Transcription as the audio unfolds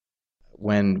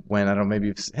when I don't know,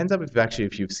 maybe hands up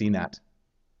if you've seen that.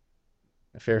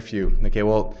 A fair few. Okay,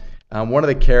 well, one of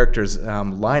the characters,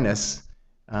 Linus,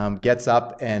 gets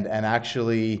up and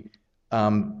actually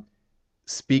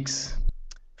speaks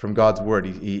from God's word.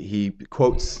 He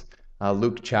quotes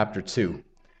Luke chapter 2.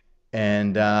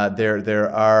 And there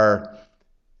are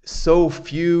so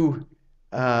few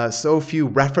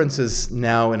references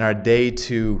now in our day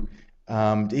to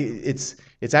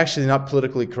it's actually not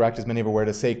politically correct, as many of are aware,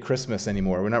 to say Christmas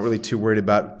anymore. We're not really too worried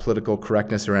about political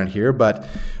correctness around here, but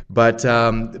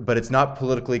it's not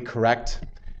politically correct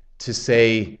to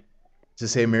say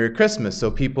Merry Christmas.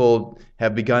 So people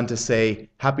have begun to say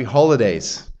Happy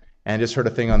Holidays. And I just heard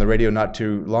a thing on the radio not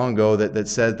too long ago that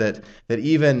said that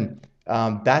even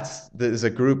there's a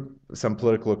group, some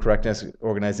political correctness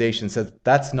organization says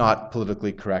that's not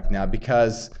politically correct now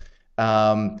because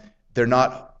they're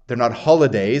not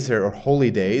holidays or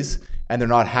holy days, and they're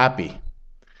not happy.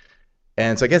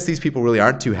 And so I guess these people really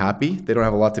aren't too happy. They don't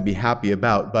have a lot to be happy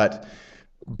about.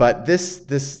 But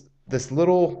this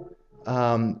little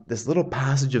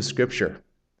passage of Scripture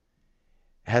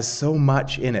has so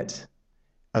much in it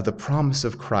of the promise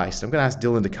of Christ. I'm going to ask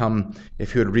Dylan to come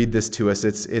if he would read this to us.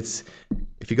 It's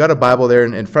if you got a Bible there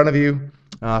in front of you,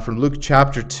 from Luke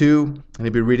chapter 2, and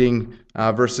he'll be reading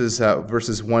verses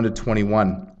 1 to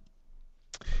 21.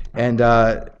 And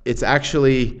it's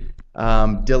actually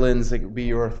Dylan's, it would be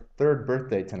your third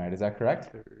birthday tonight. Is that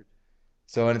correct? Third.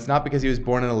 So, and it's not because he was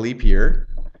born in a leap year,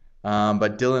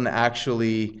 but Dylan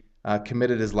actually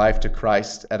committed his life to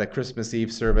Christ at a Christmas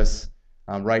Eve service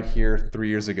right here 3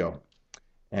 years ago.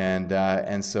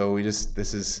 And so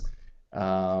this is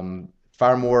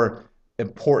far more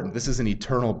important. This is an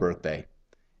eternal birthday.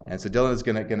 And so Dylan is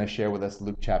going to share with us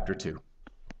Luke chapter 2.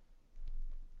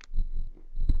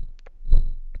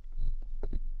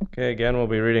 Okay, again, we'll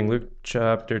be reading Luke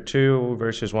chapter 2,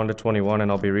 verses 1 to 21,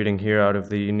 and I'll be reading here out of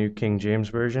the New King James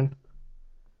Version.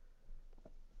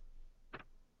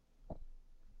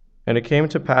 And it came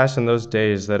to pass in those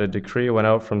days that a decree went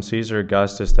out from Caesar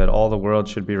Augustus that all the world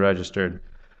should be registered.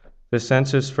 The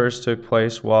census first took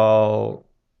place while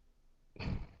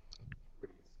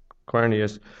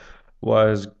Quirinius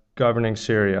was governing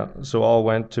Syria, so all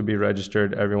went to be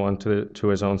registered, everyone to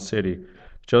his own city.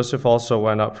 Joseph also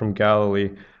went up from Galilee,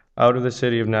 out of the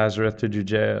city of Nazareth to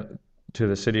Judea, to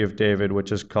the city of David,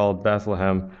 which is called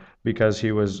Bethlehem, because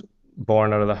he was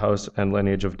born out of the house and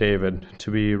lineage of David,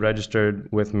 to be registered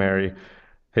with Mary,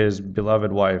 his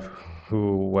beloved wife,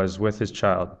 who was with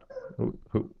child.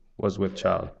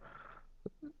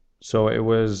 So it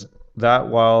was that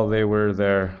while they were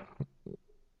there,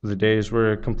 the days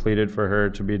were completed for her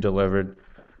to be delivered,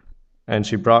 and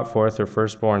she brought forth her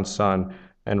firstborn son,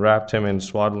 and wrapped him in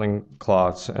swaddling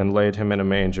cloths, and laid him in a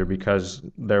manger, because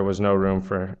there was no room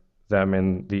for them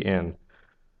in the inn.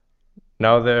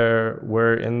 Now there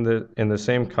were in the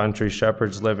same country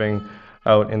shepherds living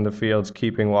out in the fields,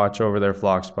 keeping watch over their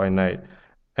flocks by night.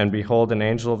 And behold, an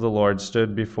angel of the Lord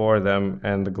stood before them,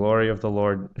 and the glory of the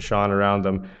Lord shone around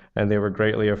them, and they were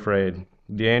greatly afraid.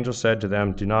 The angel said to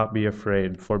them, "Do not be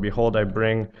afraid, for behold, I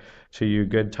bring to you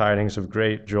good tidings of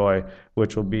great joy,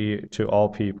 which will be to all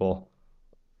people.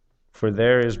 For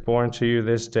there is born to you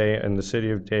this day in the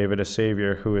city of David a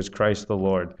Savior, who is Christ the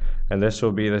Lord. And this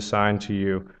will be the sign to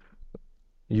you.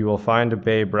 You will find a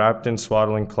babe wrapped in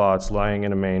swaddling cloths, lying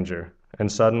in a manger." And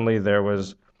suddenly there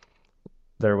was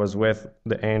with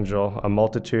the angel a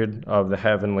multitude of the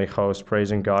heavenly host,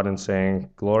 praising God and saying,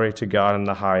 "Glory to God in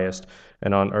the highest,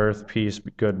 and on earth peace,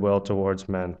 goodwill towards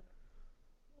men."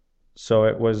 So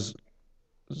it was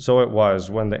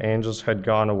when the angels had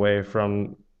gone away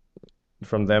from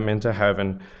them into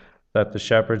heaven, that the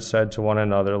shepherds said to one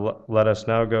another, "Let us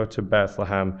now go to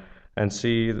Bethlehem and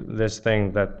see this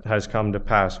thing that has come to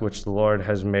pass, which the Lord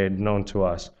has made known to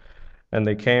us." And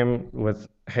they came with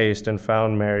haste and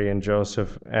found Mary and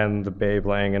Joseph and the babe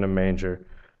laying in a manger.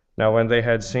 Now when they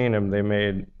had seen him, they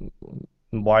made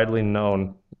widely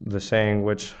known the saying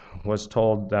which was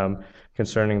told them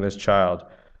concerning this child.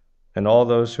 And all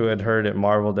those who had heard it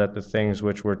marveled at the things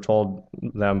which were told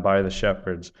them by the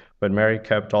shepherds. But Mary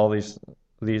kept all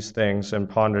these things and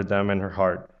pondered them in her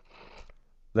heart.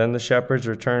 Then the shepherds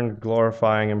returned,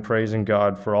 glorifying and praising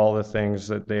God for all the things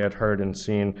that they had heard and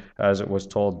seen as it was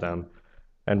told them.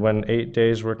 And when 8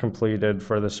 days were completed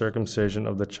for the circumcision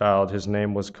of the child, his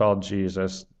name was called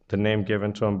Jesus, the name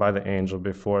given to him by the angel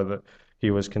before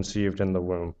he was conceived in the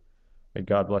womb. May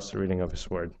God bless the reading of his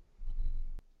word.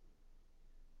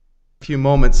 Few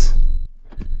moments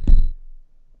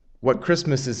what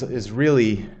Christmas is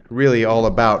really, really all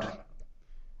about. I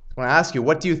want to ask you,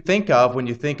 what do you think of when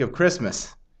you think of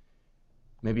Christmas?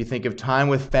 Maybe you think of time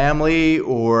with family,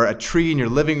 or a tree in your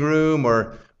living room,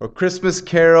 or Christmas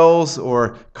carols,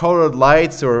 or colored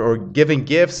lights, or giving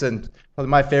gifts. And probably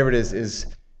my favorite is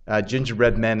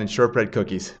gingerbread men and shortbread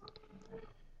cookies.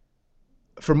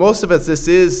 For most of us, this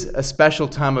is a special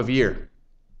time of year.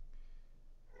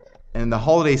 And the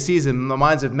holiday season, the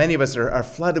minds of many of us are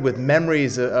flooded with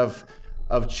memories of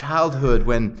childhood,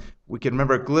 when we can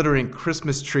remember glittering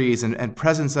Christmas trees and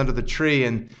presents under the tree,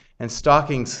 and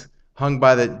stockings hung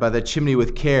by the chimney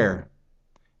with care.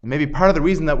 And maybe part of the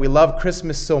reason that we love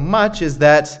Christmas so much is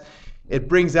that it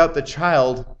brings out the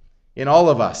child in all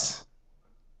of us.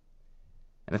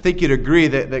 And I think you'd agree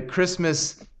that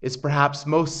Christmas is perhaps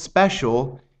most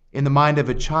special in the mind of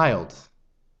a child.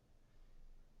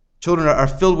 Children are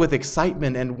filled with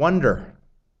excitement and wonder.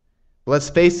 But let's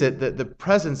face it, the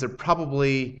presents are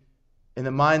probably, in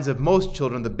the minds of most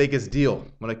children, the biggest deal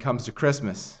when it comes to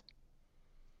Christmas.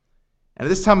 And at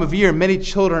this time of year, many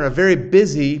children are very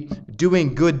busy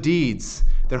doing good deeds.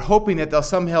 They're hoping that they'll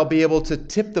somehow be able to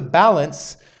tip the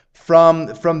balance from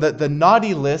the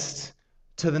naughty list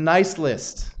to the nice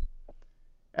list,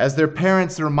 as their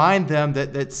parents remind them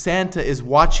that Santa is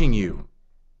watching you.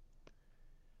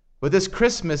 But this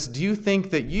Christmas, do you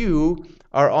think that you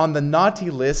are on the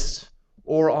naughty list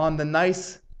or on the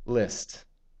nice list?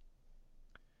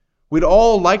 We'd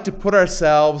all like to put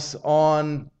ourselves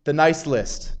on the nice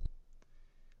list.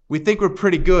 We think we're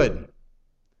pretty good.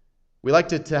 We like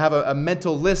to have a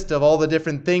mental list of all the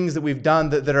different things that we've done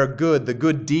that are good, the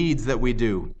good deeds that we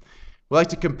do. We like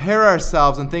to compare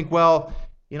ourselves and think, well,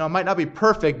 I might not be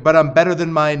perfect, but I'm better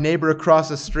than my neighbor across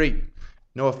the street.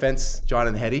 No offense, John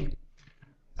and Hetty.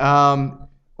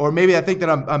 Or maybe I think that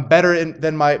I'm better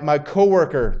than my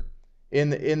coworker in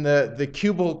the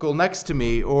cubicle next to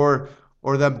me, or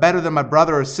that I'm better than my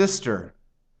brother or sister.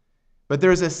 But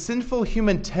there's a sinful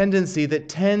human tendency that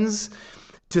tends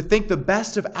to think the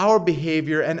best of our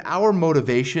behavior and our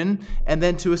motivation, and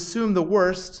then to assume the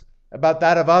worst about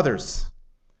that of others.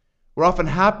 We're often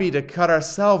happy to cut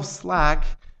ourselves slack,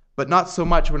 but not so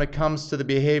much when it comes to the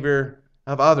behavior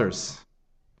of others.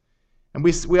 And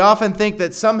we often think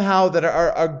that somehow that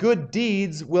our good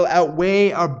deeds will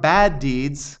outweigh our bad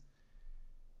deeds,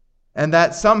 and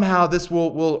that somehow this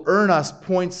will earn us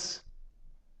points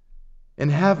in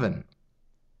heaven.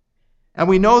 And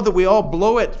we know that we all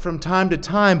blow it from time to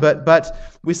time, but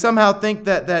we somehow think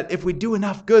that if we do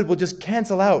enough good, we'll just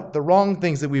cancel out the wrong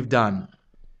things that we've done.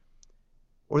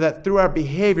 Or that through our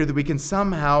behavior that we can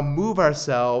somehow move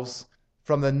ourselves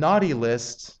from the naughty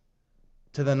list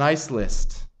to the nice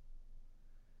list.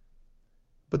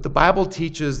 But the Bible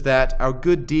teaches that our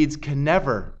good deeds can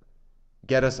never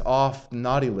get us off the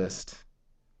naughty list.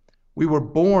 We were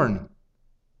born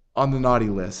on the naughty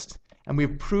list, and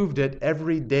we've proved it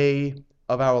every day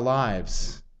of our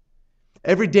lives.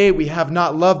 Every day we have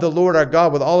not loved the Lord our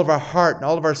God with all of our heart and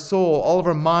all of our soul, all of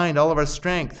our mind, all of our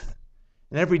strength.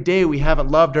 And every day we haven't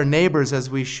loved our neighbors as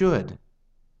we should.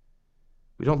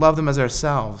 We don't love them as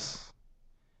ourselves.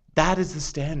 That is the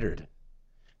standard.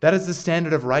 That is the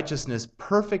standard of righteousness,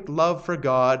 perfect love for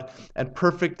God and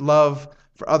perfect love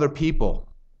for other people.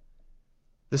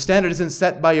 The standard isn't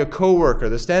set by your coworker.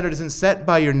 The standard isn't set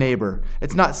by your neighbor.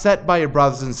 It's not set by your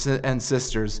brothers and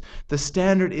sisters. The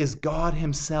standard is God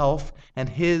Himself and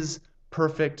His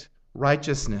perfect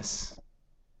righteousness.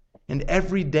 And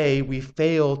every day we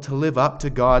fail to live up to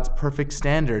God's perfect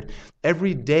standard.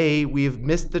 Every day we've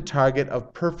missed the target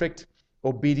of perfect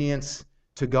obedience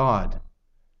to God.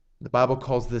 The Bible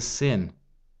calls this sin.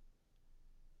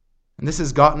 And this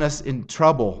has gotten us in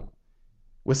trouble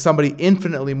with somebody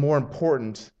infinitely more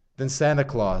important than Santa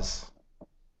Claus.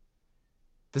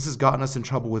 This has gotten us in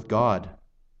trouble with God.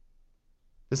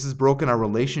 This has broken our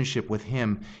relationship with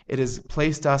Him. It has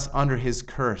placed us under His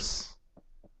curse.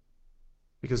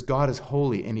 Because God is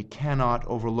holy and He cannot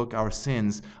overlook our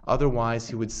sins. Otherwise,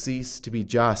 He would cease to be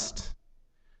just.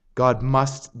 God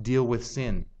must deal with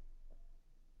sin.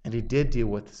 And He did deal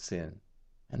with sin.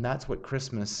 And that's what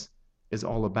Christmas is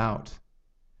all about.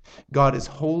 God is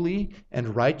holy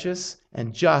and righteous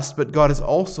and just, but God is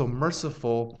also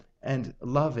merciful and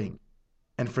loving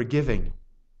and forgiving.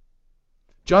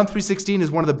 John 3:16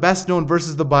 is one of the best known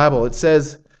verses of the Bible. It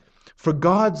says, "For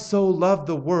God so loved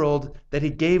the world that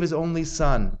He gave His only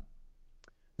Son,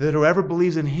 that whoever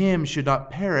believes in Him should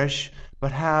not perish,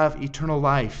 but have eternal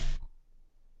life."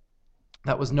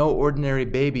 That was no ordinary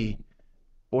baby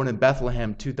born in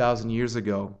Bethlehem 2,000 years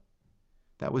ago.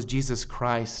 That was Jesus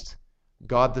Christ,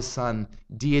 God the Son,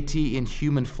 deity in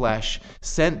human flesh,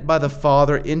 sent by the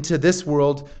Father into this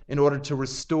world in order to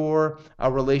restore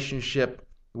our relationship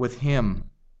with Him.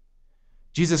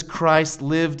 Jesus Christ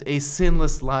lived a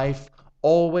sinless life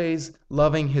always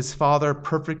loving his Father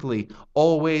perfectly,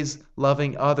 always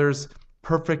loving others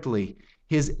perfectly.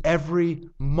 His every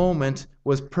moment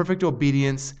was perfect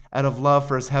obedience out of love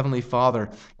for his heavenly Father,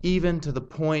 even to the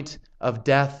point of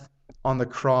death on the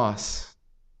cross.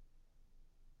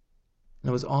 And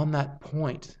it was on that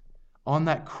point, on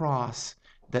that cross,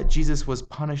 that Jesus was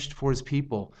punished for his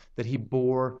people, that he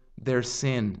bore their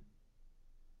sin.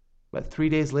 But 3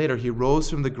 days later, he rose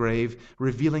from the grave,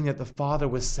 revealing that the Father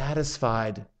was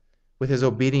satisfied with his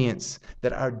obedience,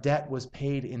 that our debt was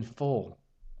paid in full.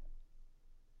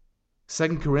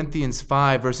 2 Corinthians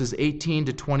 5, verses 18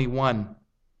 to 21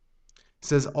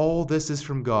 says, "All this is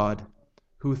from God,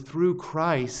 who through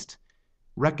Christ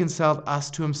reconciled us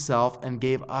to himself and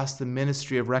gave us the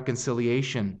ministry of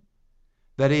reconciliation.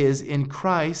 That is, in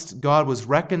Christ, God was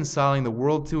reconciling the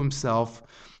world to himself,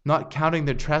 not counting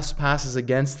their trespasses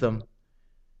against them,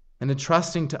 and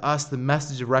entrusting to us the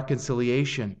message of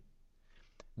reconciliation.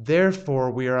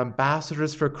 Therefore, we are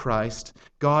ambassadors for Christ,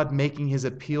 God making his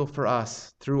appeal for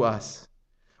us, through us.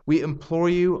 We implore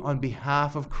you on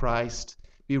behalf of Christ,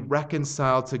 be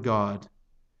reconciled to God.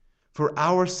 For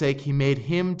our sake he made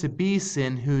him to be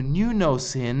sin who knew no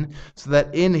sin, so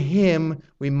that in him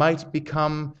we might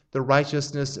become the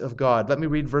righteousness of God." Let me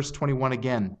read verse 21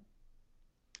 again.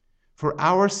 "For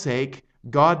our sake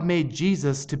God made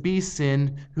Jesus to be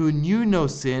sin who knew no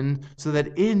sin, so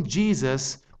that in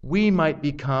Jesus we might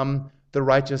become the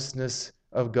righteousness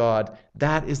of God."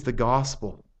 That is the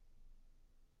gospel.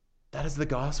 That is the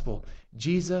gospel.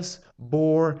 Jesus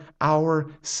bore our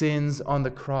sins on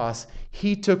the cross.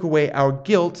 He took away our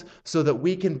guilt so that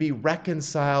we can be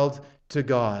reconciled to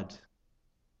God.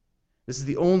 This is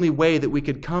the only way that we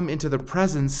could come into the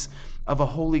presence of a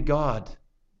holy God.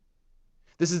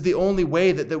 This is the only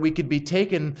way that we could be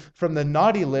taken from the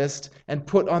naughty list and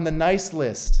put on the nice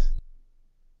list.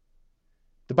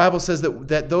 The Bible says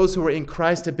that those who are in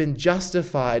Christ have been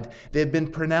justified. They have been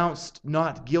pronounced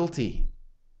not guilty.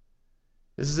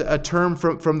 This is a term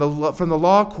from the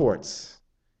law courts.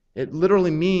 It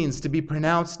literally means to be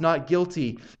pronounced not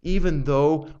guilty, even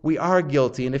though we are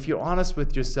guilty. And if you're honest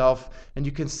with yourself and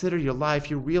you consider your life,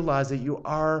 you realize that you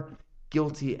are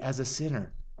guilty as a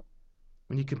sinner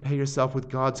when you compare yourself with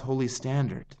God's holy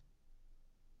standard.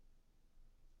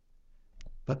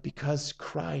 But because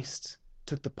Christ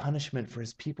took the punishment for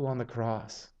his people on the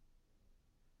cross,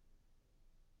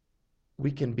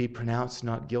 we can be pronounced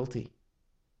not guilty.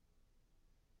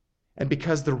 And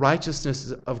because the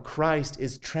righteousness of Christ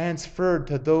is transferred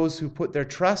to those who put their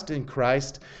trust in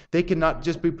Christ, they can not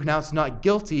just be pronounced not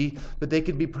guilty, but they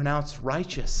can be pronounced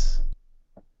righteous,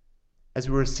 as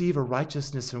we receive a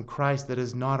righteousness from Christ that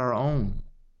is not our own.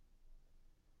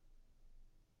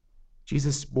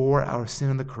 Jesus bore our sin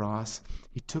on the cross.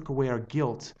 He took away our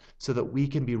guilt so that we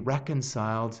can be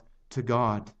reconciled to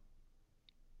God.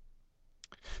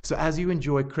 So as you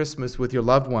enjoy Christmas with your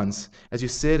loved ones, as you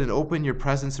sit and open your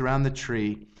presents around the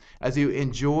tree, as you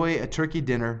enjoy a turkey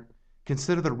dinner,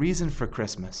 consider the reason for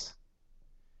Christmas.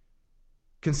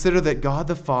 Consider that God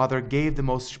the Father gave the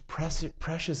most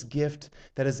precious gift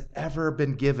that has ever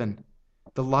been given,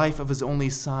 the life of his only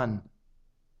Son,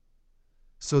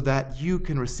 so that you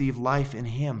can receive life in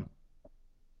him.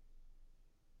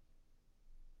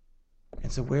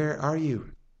 And so where are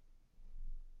you?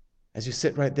 As you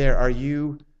sit right there, are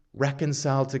you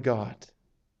reconciled to God?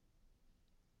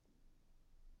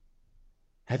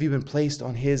 Have you been placed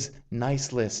on his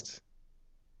nice list?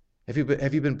 Have you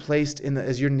been placed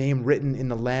as your name written in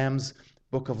the Lamb's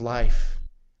book of life?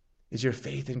 Is your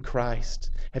faith in Christ?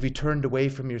 Have you turned away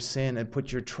from your sin and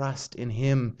put your trust in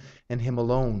him and him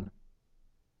alone?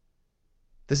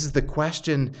 This is the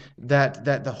question that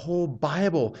the whole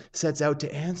Bible sets out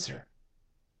to answer.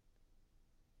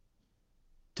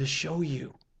 To show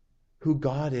you who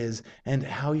God is and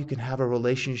how you can have a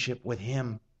relationship with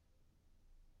him.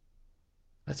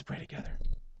 Let's pray together.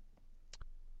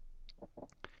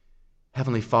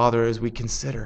 Heavenly Father, as we consider